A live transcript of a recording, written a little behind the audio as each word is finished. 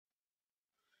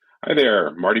Hi there,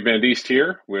 Marty Van Diest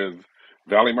here with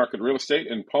Valley Market Real Estate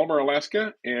in Palmer,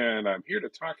 Alaska, and I'm here to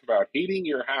talk about heating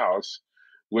your house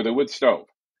with a wood stove.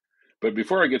 But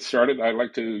before I get started, I'd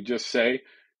like to just say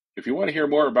if you want to hear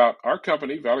more about our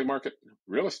company, Valley Market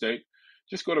Real Estate,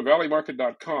 just go to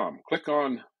valleymarket.com, click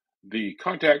on the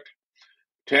contact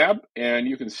tab, and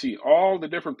you can see all the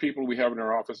different people we have in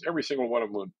our office. Every single one of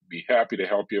them would be happy to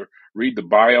help you. Read the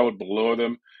bio below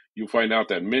them. You'll find out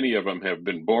that many of them have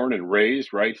been born and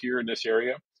raised right here in this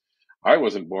area. I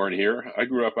wasn't born here. I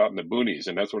grew up out in the boonies,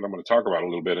 and that's what I'm going to talk about a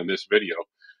little bit in this video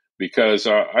because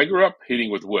I grew up heating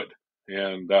with wood,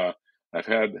 and I've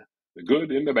had the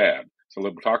good and the bad. So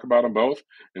we'll talk about them both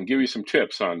and give you some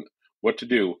tips on what to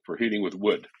do for heating with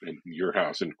wood in your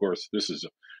house. And of course, this is a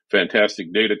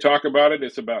fantastic day to talk about it.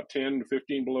 It's about 10 to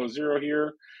 15 below zero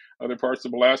here. Other parts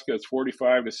of Alaska, it's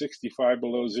 45 to 65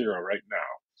 below zero right now.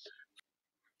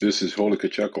 This is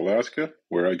Holokachuk, Alaska,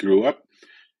 where I grew up.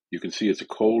 You can see it's a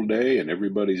cold day and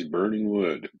everybody's burning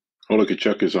wood.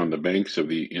 Holokachuk is on the banks of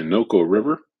the Innoko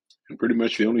River, and pretty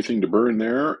much the only thing to burn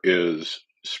there is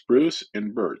spruce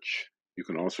and birch. You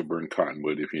can also burn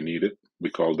cottonwood if you need it. We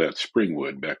called that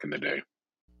springwood back in the day.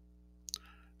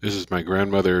 This is my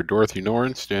grandmother, Dorothy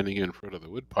Noren, standing in front of the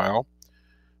woodpile.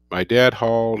 My dad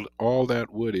hauled all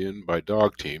that wood in by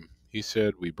dog team. He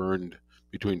said we burned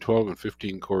between 12 and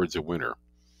 15 cords a winter.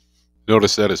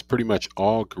 Notice that is pretty much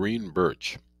all green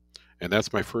birch. And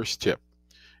that's my first tip.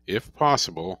 If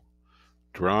possible,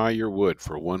 dry your wood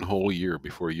for one whole year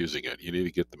before using it. You need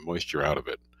to get the moisture out of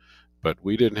it. But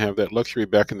we didn't have that luxury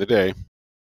back in the day.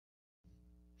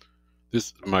 This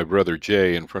is my brother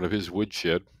Jay in front of his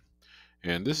woodshed.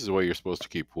 And this is the way you're supposed to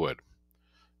keep wood.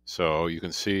 So you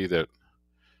can see that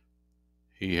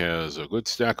he has a good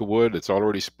stack of wood. It's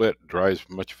already split, dries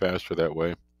much faster that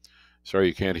way. Sorry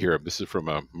you can't hear him. This is from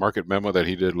a market memo that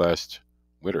he did last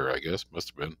winter, I guess. Must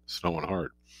have been snowing hard.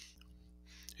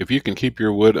 If you can keep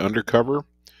your wood under cover,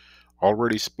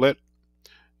 already split,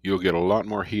 you'll get a lot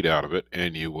more heat out of it,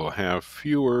 and you will have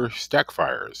fewer stack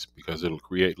fires because it'll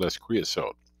create less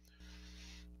creosote.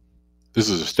 This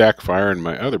is a stack fire in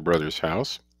my other brother's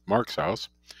house, Mark's house.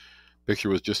 Picture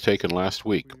was just taken last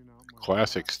week.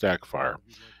 Classic stack fire.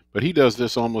 But he does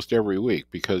this almost every week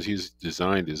because he's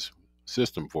designed his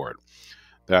system for it.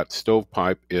 That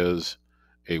stovepipe is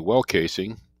a well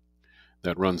casing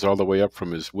that runs all the way up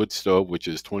from his wood stove, which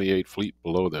is 28 feet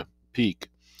below the peak,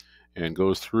 and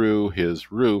goes through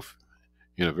his roof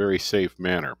in a very safe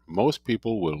manner. Most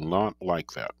people will not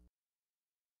like that.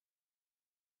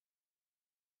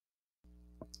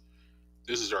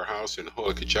 This is our house in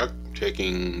Holokachuk,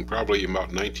 taking probably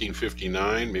about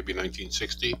 1959, maybe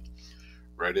 1960,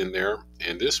 right in there.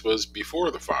 And this was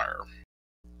before the fire.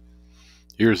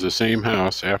 Here's the same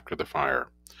house after the fire.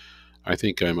 I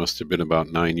think I must have been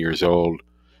about 9 years old.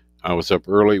 I was up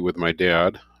early with my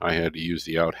dad. I had to use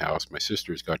the outhouse. My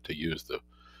sisters got to use the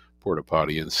porta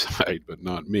potty inside, but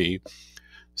not me.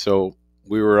 So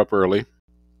we were up early.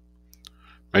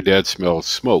 My dad smelled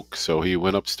smoke, so he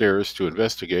went upstairs to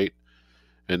investigate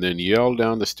and then yelled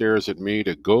down the stairs at me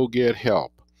to go get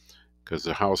help because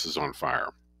the house is on fire.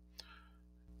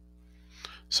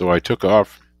 So I took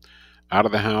off out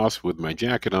of the house with my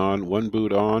jacket on, one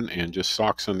boot on, and just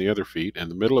socks on the other feet in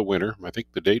the middle of winter. I think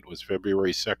the date was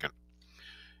February 2nd.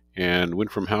 And went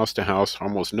from house to house.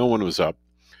 Almost no one was up.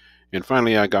 And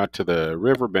finally, I got to the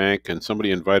riverbank, and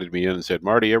somebody invited me in and said,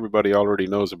 Marty, everybody already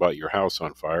knows about your house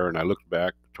on fire. And I looked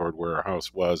back toward where our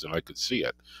house was, and I could see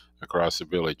it across the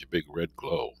village, a big red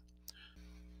glow.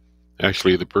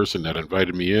 Actually, the person that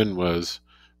invited me in was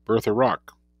Bertha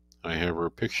Rock. I have her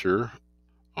picture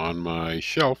on my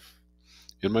shelf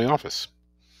in my office.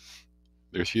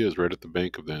 There she is, right at the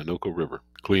bank of the Innoko River,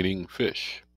 cleaning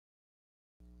fish.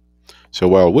 So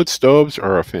while wood stoves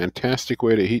are a fantastic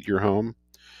way to heat your home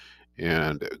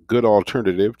and a good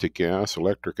alternative to gas,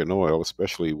 electric, and oil,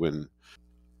 especially when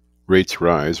rates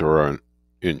rise or are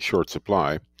in short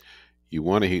supply, you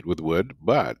want to heat with wood,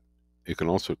 but it can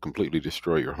also completely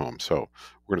destroy your home. So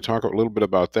we're going to talk a little bit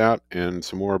about that and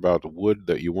some more about the wood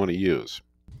that you want to use.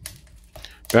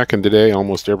 Back in the day,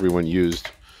 almost everyone used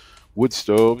wood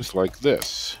stoves like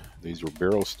this. These were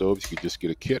barrel stoves. You could just get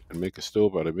a kit and make a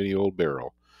stove out of any old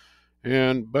barrel.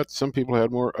 But some people had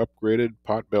more upgraded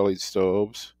pot-bellied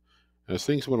stoves. As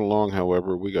things went along,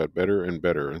 however, we got better and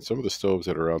better, and some of the stoves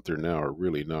that are out there now are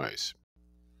really nice.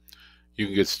 You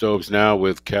can get stoves now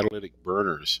with catalytic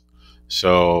burners.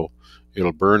 So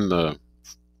it'll burn the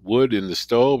wood in the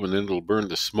stove, and then it'll burn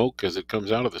the smoke as it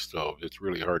comes out of the stove. It's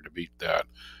really hard to beat that.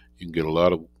 You can get a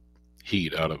lot of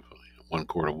heat out of 1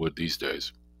 quart of wood these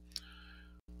days.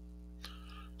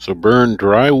 So burn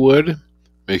dry wood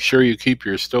Make sure you keep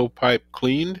your stovepipe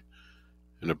cleaned,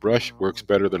 and a brush works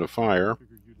better than a fire.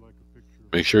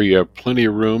 Make sure you have plenty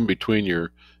of room between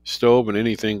your stove and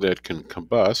anything that can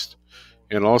combust.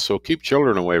 And also keep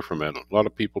children away from it. A lot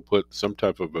of people put some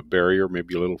type of a barrier,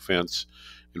 maybe a little fence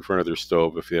in front of their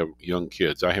stove if they have young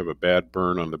kids. I have a bad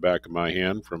burn on the back of my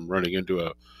hand from running into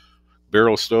a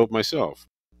barrel stove myself.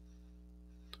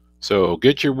 So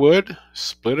get your wood,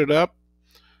 split it up,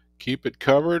 keep it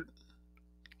covered,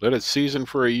 let it season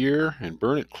for a year, and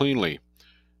burn it cleanly.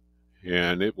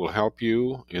 And it will help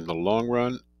you in the long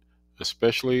run,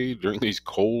 especially during these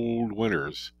cold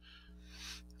winters.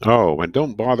 Oh, and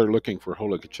don't bother looking for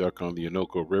Holikachuk on the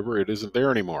Innoko River. It isn't there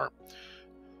anymore.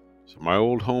 So my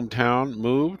old hometown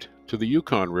moved to the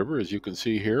Yukon River, as you can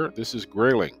see here. This is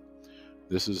Grayling.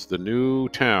 This is the new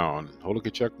town.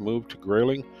 Holikachuk moved to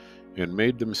Grayling and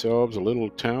made themselves a little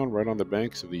town right on the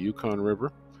banks of the Yukon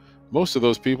River. Most of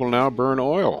those people now burn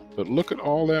oil, but look at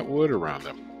all that wood around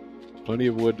them. Plenty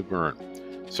of wood to burn.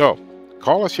 So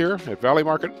call us here at Valley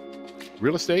Market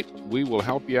Real Estate. We will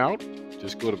help you out.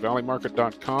 Just go to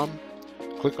valleymarket.com,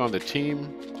 click on the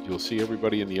team. You'll see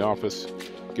everybody in the office.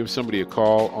 Give somebody a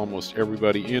call. Almost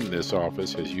everybody in this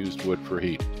office has used wood for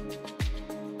heat.